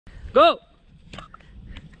Go!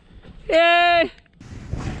 Yay!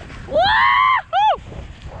 Woo!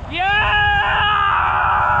 Yeah!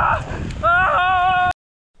 Oh!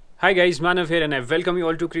 Hi guys, Manav here and I welcome you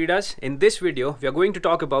all to Kreedas. In this video, we are going to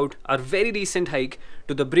talk about our very recent hike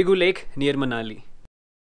to the Bhrigu Lake near Manali.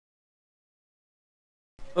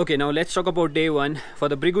 Okay, now let's talk about day one. For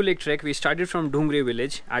the Bhrigu Lake trek, we started from Dhungri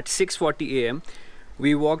village at 6:40 am.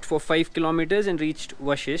 We walked for 5 kilometers and reached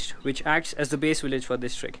Vashisht, which acts as the base village for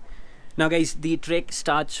this trek. Now guys, the trek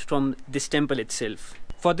starts from this temple itself.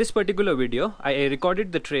 For this particular video, I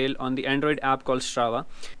recorded the trail on the Android app called Strava.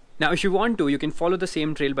 Now if you want to, you can follow the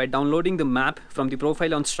same trail by downloading the map from the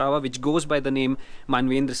profile on Strava, which goes by the name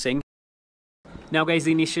Manvendra Singh. Now guys,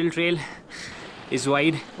 the initial trail is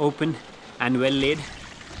wide, open and well laid.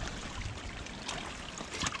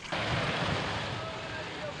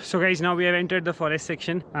 So guys, now we have entered the forest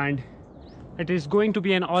section and it is going to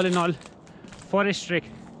be an all-in-all forest trek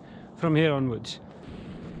from here onwards.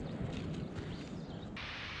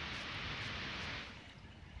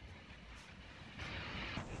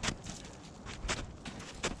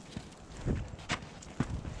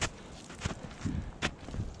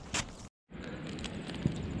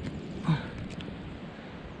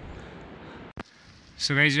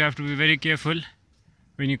 So guys, you have to be very careful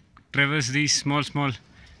when you traverse these small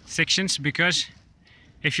sections, because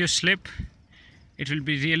if you slip, it will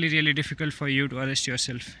be really difficult for you to arrest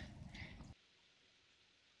yourself.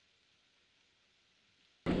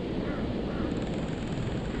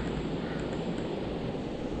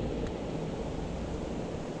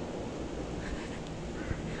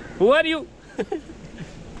 Who are you?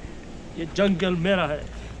 ये जंगल मेरा है.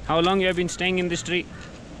 How long you have been staying in this tree?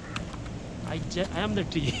 I am the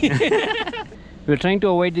tree. We're trying to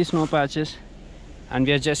avoid these snow patches and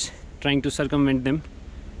we are just trying to circumvent them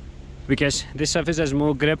because this surface has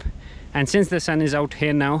more grip, and since the sun is out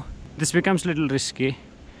here now, this becomes a little risky,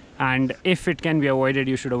 and if it can be avoided,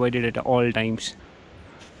 you should avoid it at all times.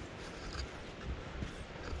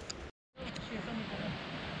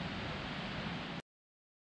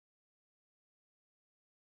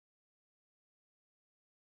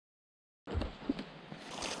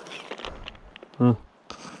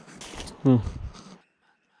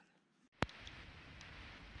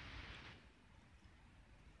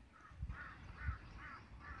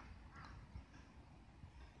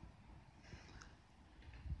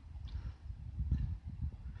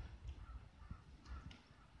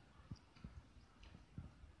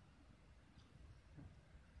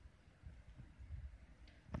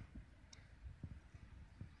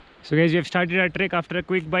 So guys, we have started our trek after a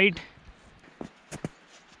quick bite.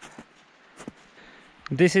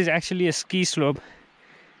 This is actually a ski slope,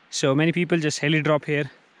 so many people just heli drop here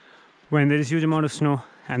when there is huge amount of snow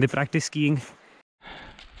and they practice skiing.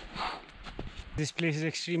 This place is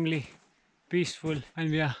extremely peaceful and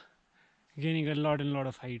we are gaining a lot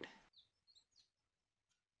of height.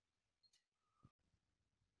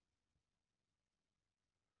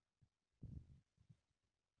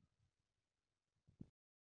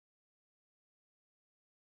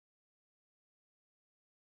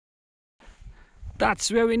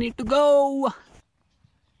 That's where we need to go.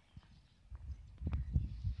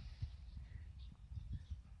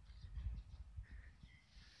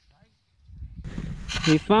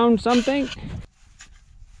 We found something.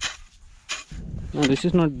 No, this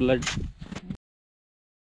is not blood.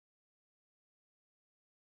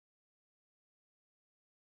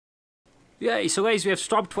 Yeah, so guys, we have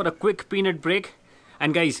stopped for a quick peanut break.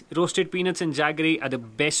 And guys, roasted peanuts and jaggery are the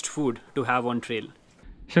best food to have on trail.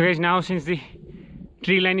 So guys, now since the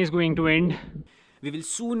tree line is going to end, we will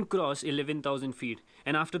soon cross 11,000 feet,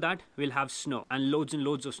 and after that we'll have snow and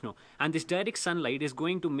loads of snow, and this direct sunlight is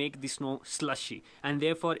going to make the snow slushy, and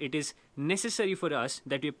therefore it is necessary for us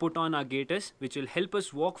that we put on our gaiters, which will help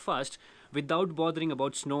us walk fast without bothering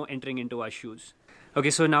about snow entering into our shoes. Okay,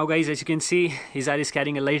 so now guys, as you can see, Izhaar is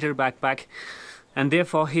carrying a lighter backpack and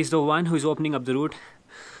therefore he's the one who is opening up the route,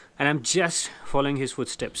 and I'm just following his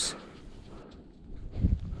footsteps.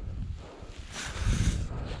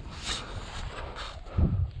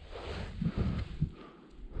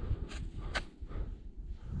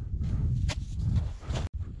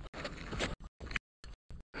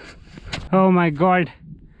 Oh my god,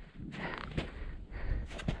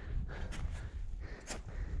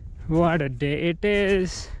 what a day it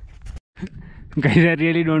is. Guys, I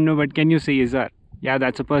really don't know, but can you see Izhaar? Yeah,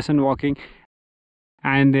 that's a person walking,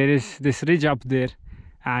 and there is this ridge up there,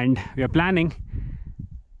 and we are planning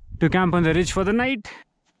to camp on the ridge for the night.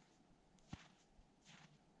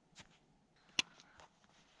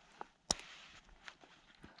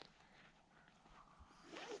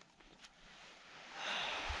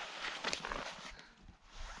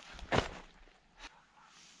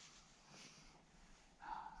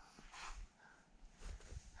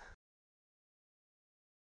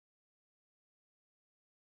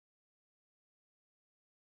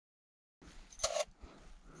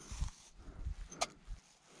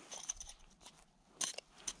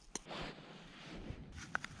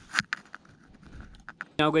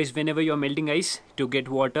 Now guys, whenever you're melting ice to get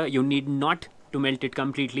water, you need not to melt it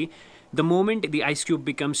completely. The moment the ice cube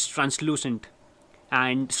becomes translucent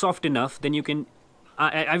and soft enough, then you can,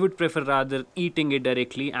 I would prefer rather eating it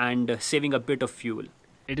directly and saving a bit of fuel.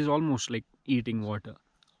 It is almost like eating water.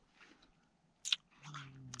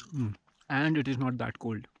 And it is not that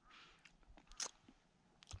cold.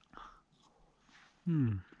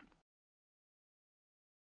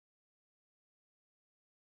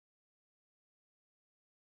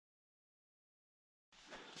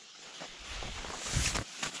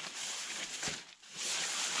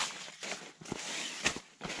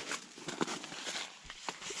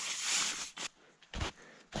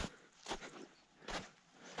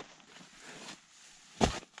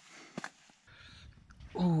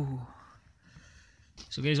 Oh.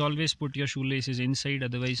 So guys, always put your shoelaces inside,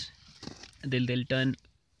 otherwise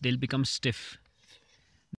they'll become stiff.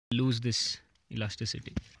 Lose this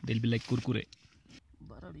elasticity. They'll be like kurkure.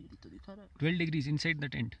 12 degrees inside the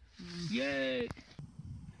tent. Yay!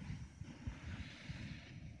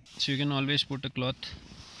 So you can always put a cloth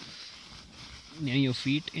near your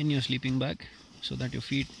feet in your sleeping bag so that your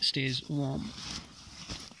feet stays warm.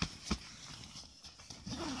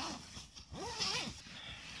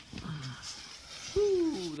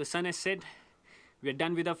 The sun has set, we are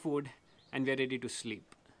done with our food and we are ready to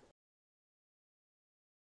sleep.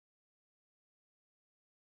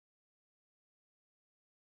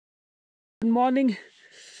 Good morning.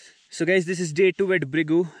 So guys, this is day 2 at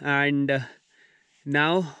Bhrigu, and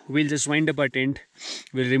now we'll just wind up our tent.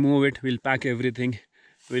 We'll remove it, we'll pack everything.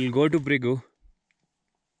 We'll go to Bhrigu.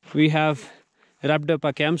 We have wrapped up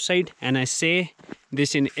our campsite, and I say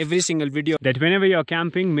this in every single video that whenever you're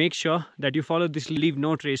camping, make sure that you follow this leave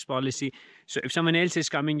no trace policy. So if someone else is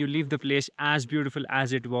coming, you leave the place as beautiful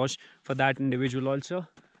as it was for that individual also.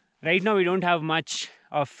 Right now we don't have much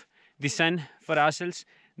of the sun for ourselves.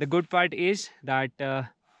 The good part is that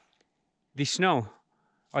the snow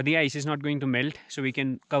or the ice is not going to melt, so we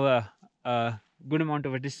can cover a good amount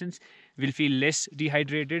of a distance. We'll feel less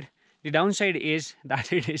dehydrated. The downside is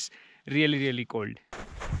that it is really cold.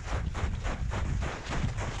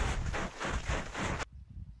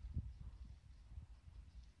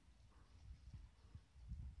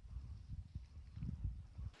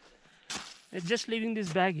 I'm just leaving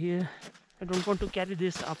this bag here. I don't want to carry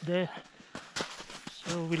this up there.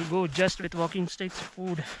 So we'll go just with walking sticks,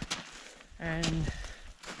 food, and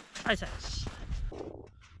ice axe.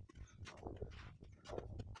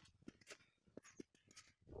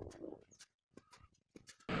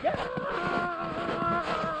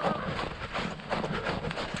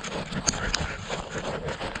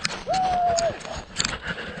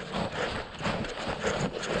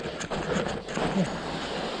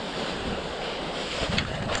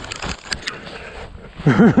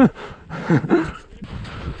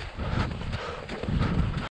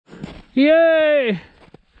 Yay!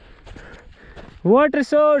 Water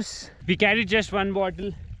source! We carried just one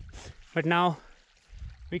bottle, but now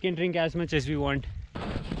we can drink as much as we want.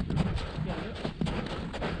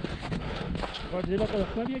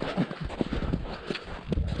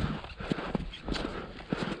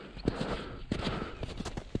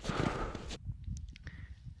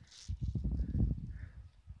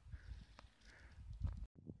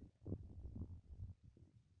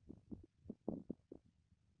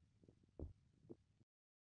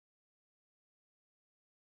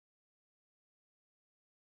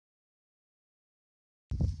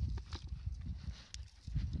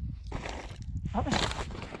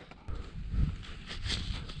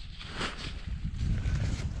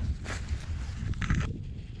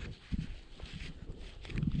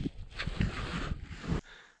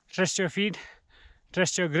 Trust your feet,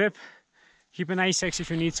 trust your grip, keep an ice axe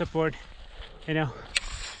if you need support, you know,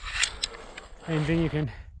 and then you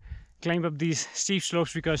can climb up these steep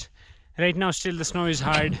slopes, because right now still the snow is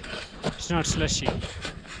hard, it's not slushy.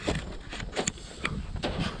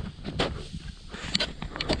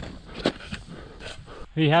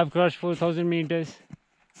 We have crossed 4,000 meters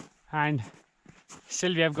and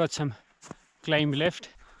still we have got some climb left,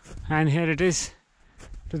 and here it is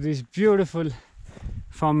to these beautiful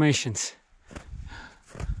formations.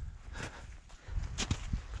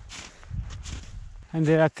 And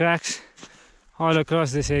there are cracks all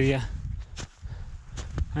across this area,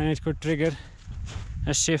 and it could trigger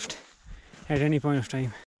a shift at any point of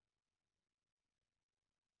time.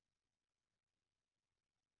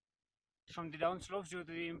 From the downslopes, due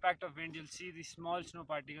to the impact of wind, you'll see the small snow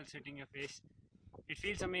particles hitting your face. It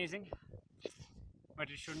feels amazing,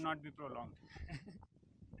 but it should not be prolonged.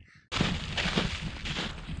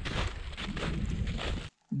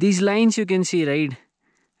 These lines you can see, right?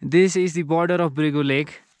 This is the border of Bhrigu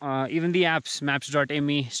Lake. Even the apps,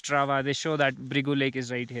 maps.me, Strava, they show that Bhrigu Lake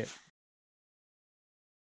is right here.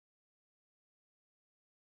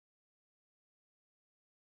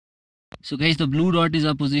 So guys, the blue dot is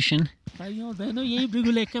our position. It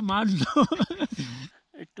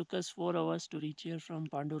took us 4 hours to reach here from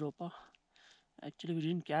Panduropa. Actually, we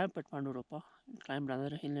didn't camp at Panduropa. We climbed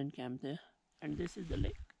another hill and camped there. And this is the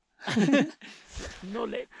lake. No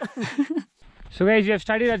lake. So guys, we have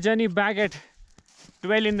started our journey back at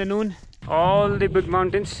 12 in the noon. All the big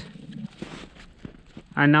mountains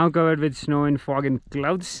are now covered with snow and fog and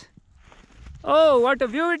clouds. Oh, what a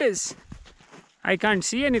view it is! I can't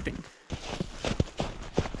see anything.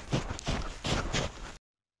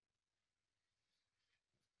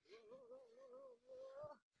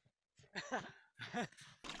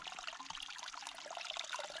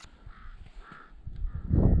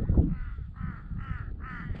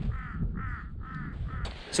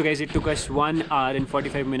 So guys, it took us 1 hour and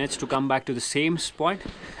 45 minutes to come back to the same spot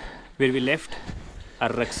where we left our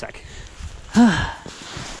rucksack.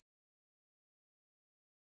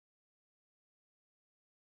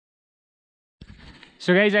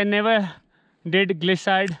 So guys, I never did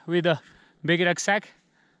glissade with a big rucksack,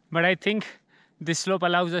 but I think this slope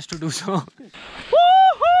allows us to do so.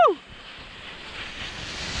 Woohoo!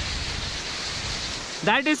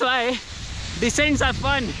 That is why descents are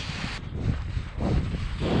fun.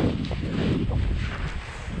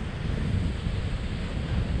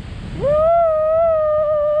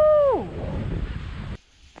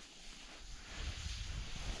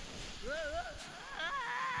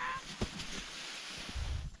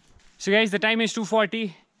 So guys, the time is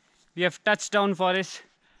 2:40. We have touched down forest.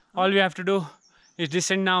 All we have to do is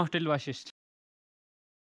descend now till Vashisht.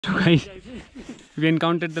 So guys, we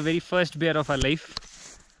encountered the very first bear of our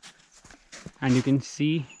life. And you can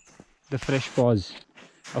see the fresh paws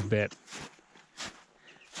of bear.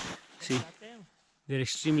 See, they're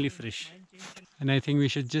extremely fresh. And I think we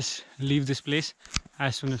should just leave this place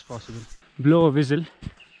as soon as possible. Blow a whistle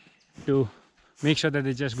to make sure that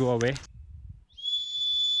they just go away.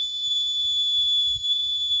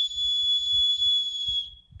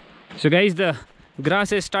 So guys, the grass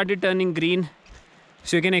has started turning green,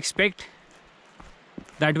 so you can expect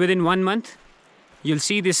that within 1 month you'll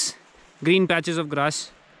see this green patches of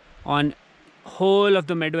grass on whole of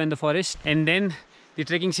the meadow and the forest, and then the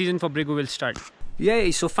trekking season for Bhrigu will start. Yay!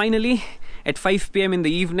 So finally at 5 PM in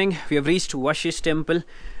the evening we have reached Vashisht temple,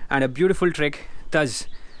 and a beautiful trek thus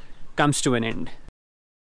comes to an end.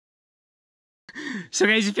 So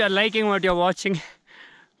guys, if you are liking what you're watching,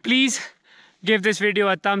 please give this video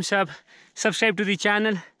a thumbs up, subscribe to the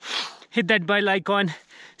channel, hit that bell icon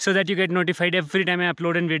so that you get notified every time I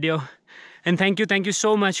upload a video. And thank you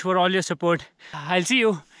so much for all your support. I'll see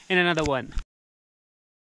you in another one.